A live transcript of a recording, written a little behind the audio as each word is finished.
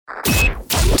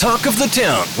Talk of the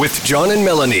Town with John and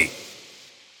Melanie.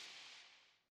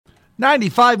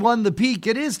 95.1 The Peak.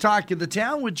 It is Talk of the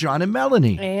Town with John and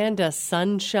Melanie. And a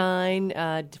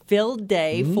sunshine-filled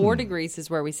day. 4 degrees is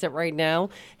where we sit right now,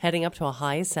 heading up to a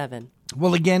high of 7.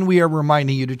 Well, again, we are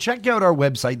reminding you to check out our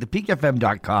website,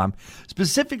 thepeakfm.com.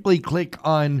 Specifically, click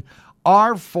on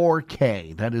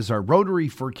R4K. That is our Rotary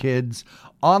for Kids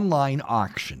online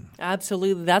auction.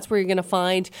 Absolutely. That's where you're going to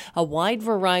find a wide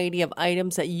variety of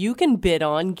items that you can bid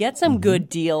on, get some good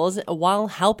deals while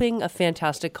helping a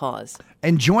fantastic cause.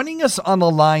 And joining us on the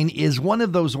line is one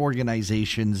of those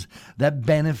organizations that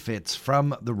benefits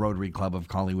from the Rotary Club of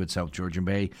Collingwood, South Georgian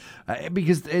Bay.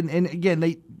 Because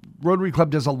Rotary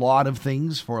Club does a lot of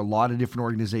things for a lot of different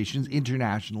organizations,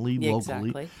 internationally, locally.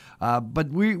 Exactly. But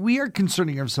we are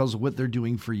concerning ourselves with what they're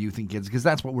doing for youth and kids, because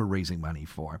that's what we're raising money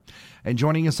for. And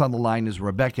joining us on the line is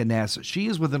Rebecca Ness. She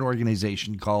is with an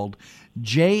organization called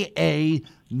JA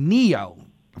NEO.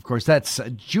 Of course, that's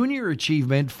Junior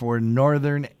Achievement for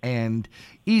Northern and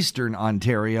Eastern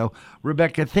Ontario.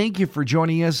 Rebecca, thank you for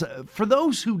joining us. For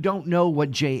those who don't know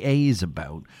what JA is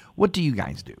about, what do you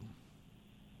guys do?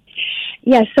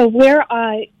 Yeah, so we're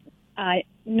a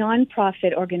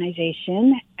nonprofit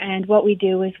organization, and what we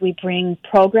do is we bring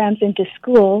programs into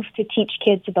schools to teach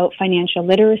kids about financial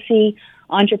literacy,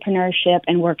 entrepreneurship,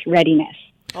 and work readiness.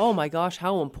 Oh my gosh,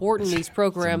 how important these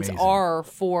programs are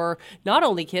for not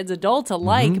only kids, adults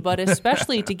alike, but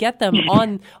especially to get them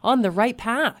on the right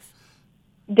path.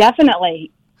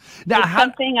 Definitely. Now, it's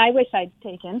something I wish I'd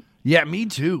taken. Yeah, me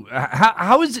too.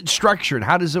 How is it structured?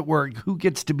 How does it work? Who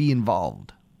gets to be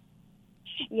involved?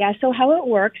 Yeah, so how it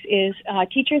works is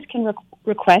teachers can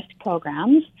request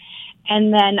programs,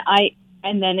 and then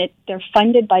they're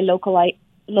funded by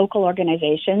local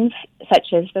organizations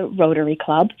such as the Rotary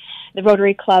Club. The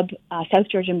Rotary Club South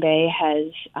Georgian Bay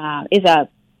is a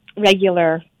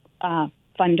regular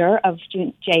funder of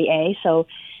JA, so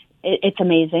it's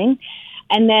amazing.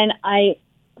 And then I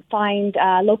find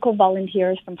local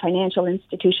volunteers from financial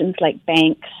institutions like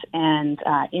banks and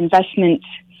investment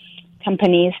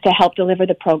companies to help deliver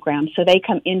the program. So they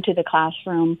come into the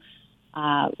classroom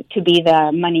to be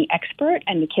the money expert,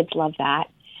 and the kids love that.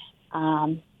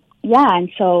 And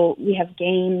so we have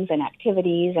games and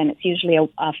activities, and it's usually a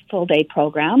full-day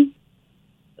program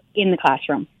in the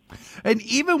classroom. And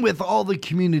even with all the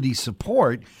community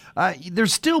support,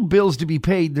 there's still bills to be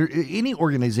paid. Any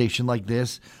organization like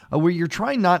this, where you're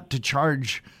trying not to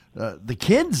charge the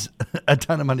kids a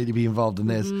ton of money to be involved in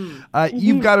this,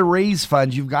 you've got to raise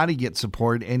funds, you've got to get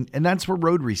support, and that's where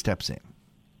Rotary steps in.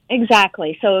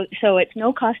 Exactly. So it's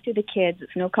no cost to the kids,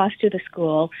 it's no cost to the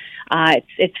school.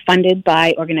 It's funded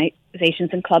by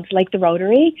organizations and clubs like the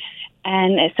Rotary,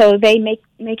 and so they make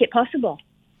it possible.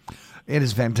 It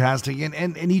is fantastic,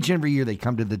 and each and every year they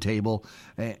come to the table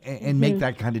and make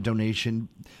that kind of donation,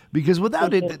 because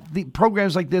without it, the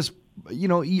programs like this, you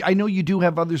know, I know you do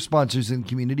have other sponsors in the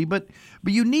community, but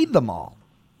you need them all.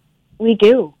 We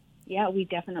do. Yeah, we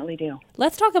definitely do.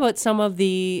 Let's talk about some of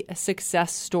the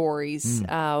success stories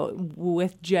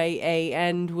with JA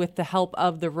and with the help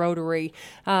of the Rotary.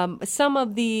 Some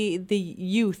of the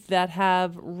youth that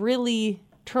have really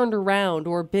turned around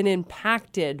or been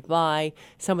impacted by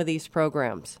some of these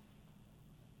programs.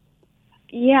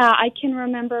 Yeah, I can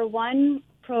remember one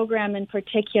program in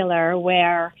particular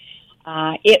where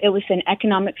it was an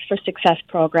Economics for Success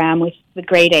program with the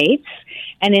grade 8s.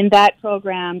 And in that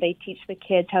program, they teach the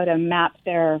kids how to map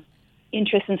their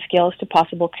interests and skills to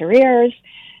possible careers,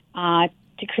 to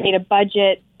create a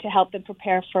budget to help them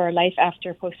prepare for life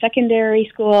after post-secondary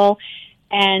school,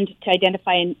 and to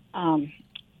identify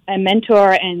a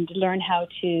mentor and learn how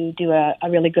to do a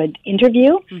really good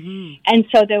interview. And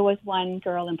so there was one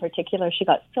girl in particular, she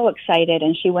got so excited,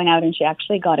 and she went out and she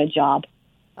actually got a job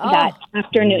that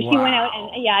afternoon. Wow. She went out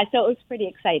and, so it was pretty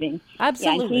exciting.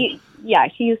 Absolutely.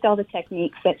 She used all the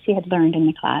techniques that she had learned in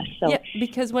the class. So. Yeah,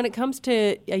 because when it comes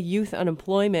to youth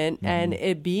unemployment and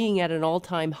it being at an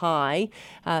all-time high,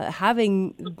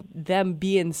 having them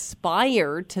be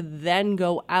inspired to then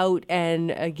go out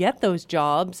and get those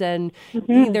jobs and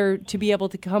either to be able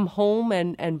to come home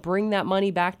and bring that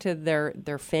money back to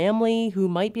their family who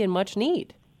might be in much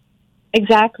need.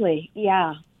 Exactly,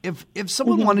 yeah. If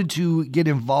someone wanted to get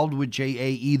involved with JA,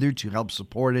 either to help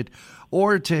support it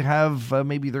or to have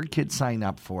maybe their kids sign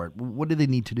up for it, what do they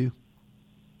need to do?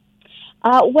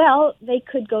 Well, they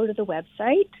could go to the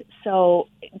website. So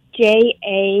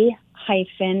ja-neo.org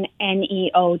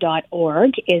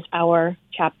is our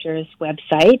chapter's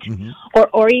website,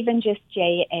 or even just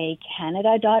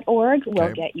jacanada.org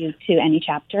will get you to any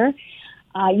chapter.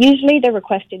 Usually they're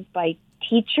requested by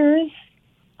teachers,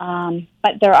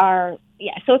 but there are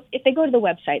Yeah, so if they go to the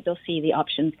website, they'll see the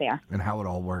options there. And how it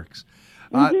all works.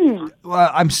 Well,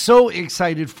 I'm so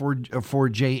excited for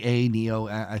JA Neo.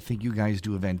 I think you guys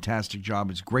do a fantastic job.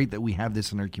 It's great that we have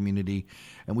this in our community,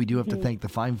 and we do have to thank the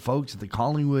fine folks at the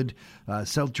Collingwood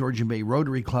South Georgian Bay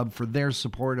Rotary Club for their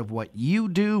support of what you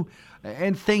do.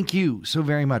 And thank you so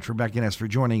very much, Rebecca Ness, for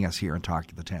joining us here on Talk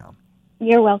of the Town.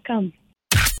 You're welcome.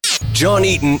 John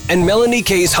Eaton and Melanie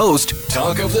Kay's host,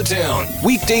 Talk of the Town,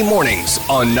 weekday mornings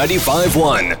on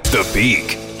 95.1 The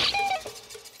Peak.